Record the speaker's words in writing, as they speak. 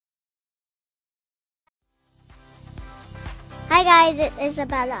Hi guys, it's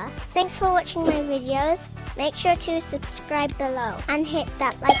Isabella. Thanks for watching my videos. Make sure to subscribe below and hit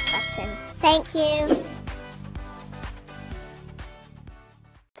that like button. Thank you.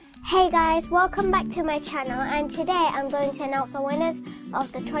 Hey guys, welcome back to my channel, and today I'm going to announce the winners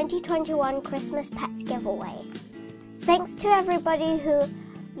of the 2021 Christmas Pets giveaway. Thanks to everybody who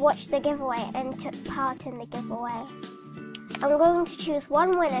watched the giveaway and took part in the giveaway. I'm going to choose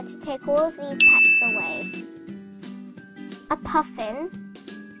one winner to take all of these pets away. A puffin,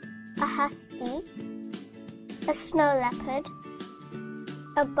 a husky, a snow leopard,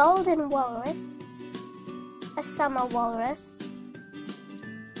 a golden walrus, a summer walrus,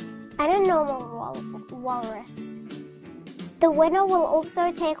 and a normal walrus. The winner will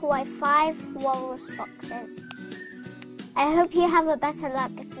also take away 5 walrus boxes. I hope you have a better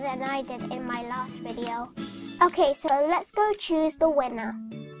luck than I did in my last video. Okay, so let's go choose the winner.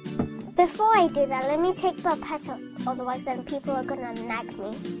 Before I do that, let me take the pet off, otherwise then people are gonna nag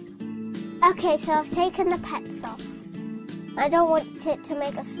me. Okay, so I've taken the pets off. I don't want it to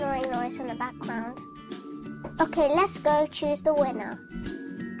make a snoring noise in the background. Okay, let's go choose the winner.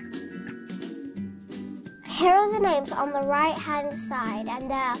 Here are the names on the right hand side,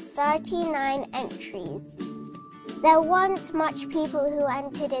 and there are 39 entries. There weren't much people who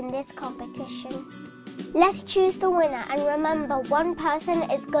entered in this competition. Let's choose the winner, and remember, one person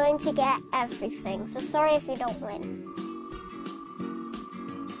is going to get everything, so sorry if you don't win.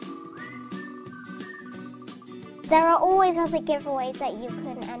 There are always other giveaways that you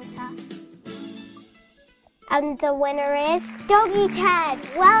can enter. And the winner is Doggy Ted!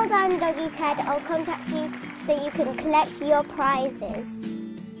 Well done, Doggy Ted. I'll contact you so you can collect your prizes.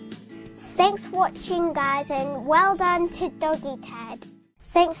 Thanks for watching, guys, and well done to Doggy Ted.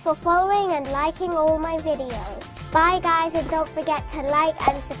 Thanks for following and liking all my videos. Bye guys, and don't forget to like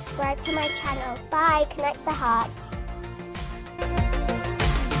and subscribe to my channel. Bye, connect the heart.